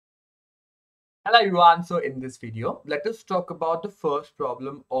Hello everyone, so in this video, let us talk about the first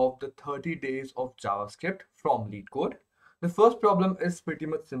problem of the 30 days of JavaScript from Leetcode. The first problem is pretty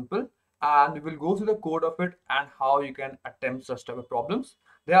much simple and we will go through the code of it and how you can attempt such type of problems.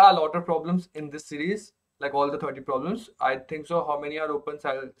 There are a lot of problems in this series, like all the 30 problems. I think so. How many are open, so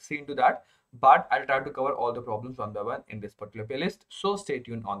I'll see into that. But I'll try to cover all the problems one by one in this particular playlist. So stay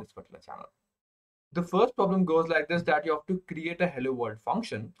tuned on this particular channel. The first problem goes like this, that you have to create a hello world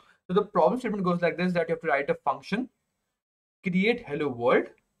function. So the problem statement goes like this, that you have to write a function, create hello world,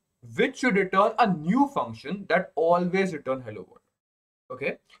 which should return a new function that always return hello world.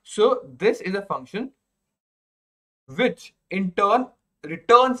 Okay, so this is a function which in turn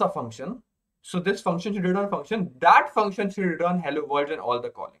returns a function. So this function should return a function. That function should return hello world and all the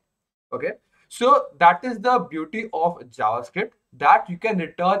calling. Okay, so that is the beauty of JavaScript, that you can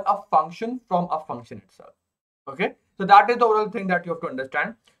return a function from a function itself. Okay, so that is the overall thing that you have to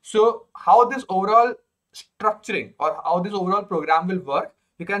understand. So how this overall structuring or how this overall program will work,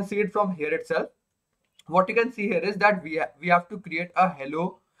 you can see it from here itself. What you can see here is that we have to create a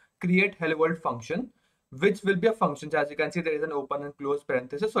create hello world function, which will be a function. As you can see, there is an open and close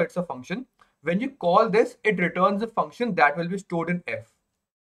parenthesis, so it's a function. When you call this, it returns a function that will be stored in f.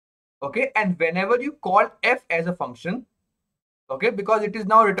 Okay, and whenever you call f as a function, okay, because it is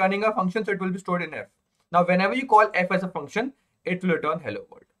now returning a function, so it will be stored in f. Now whenever you call f as a function, it will return hello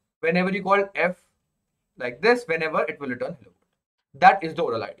world. Whenever you call f like this, whenever, it will return hello world. That is the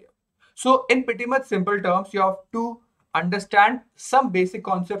overall idea. So in pretty much simple terms, you have to understand some basic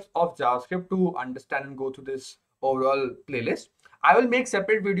concepts of JavaScript to understand and go through this overall playlist. I will make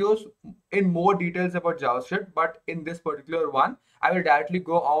separate videos in more details about JavaScript, but in this particular one, I will directly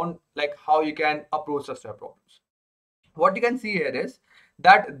go on like how you can approach such problems. What you can see here is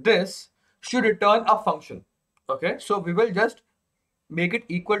that this should return a function. Okay, so we will just make it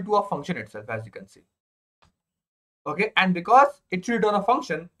equal to a function itself, as you can see. Okay, and because it should return a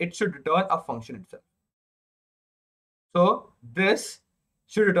function, it should return a function itself. So this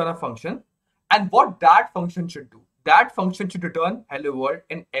should return a function, and what that function should do, that function should return hello world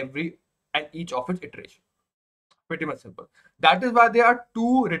in every and each of its iteration. Pretty much simple. That is why there are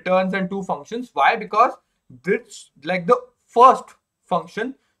two returns and two functions. Why? Because this, like the first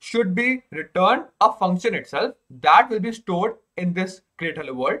function should be returned a function itself that will be stored in this create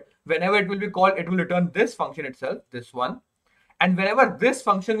hello world. Whenever it will be called, it will return this function itself, this one, and whenever this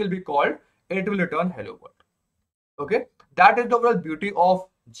function will be called, it will return hello world. Okay, that is the overall beauty of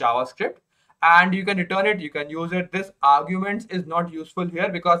JavaScript, and you can return it, you can use it. This arguments is not useful here,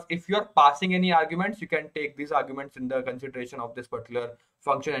 because if you are passing any arguments, you can take these arguments in the consideration of this particular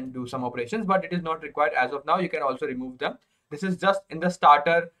function and do some operations, but it is not required as of now. You can also remove them. This is just in the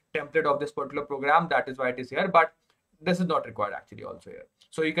starter template of this particular program, that is why it is here, but this is not required actually also here.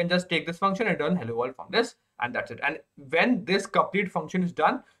 So you can just take this function and run hello world from this, and that's it. And when this complete function is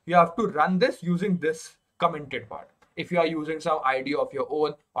done, you have to run this using this commented part. If you are using some ID of your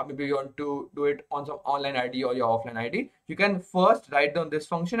own, or maybe you want to do it on some online ID or your offline ID, you can first write down this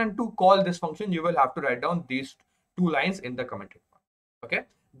function, and to call this function, you will have to write down these two lines in the commented part. Okay,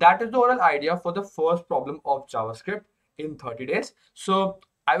 that is the overall idea for the first problem of JavaScript in 30 days. So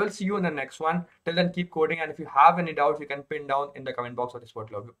I will see you in the next one. Till then, keep coding, and if you have any doubts, you can pin down in the comment box of this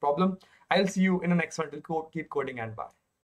particular problem. I'll see you in the next one. Till keep coding, and bye.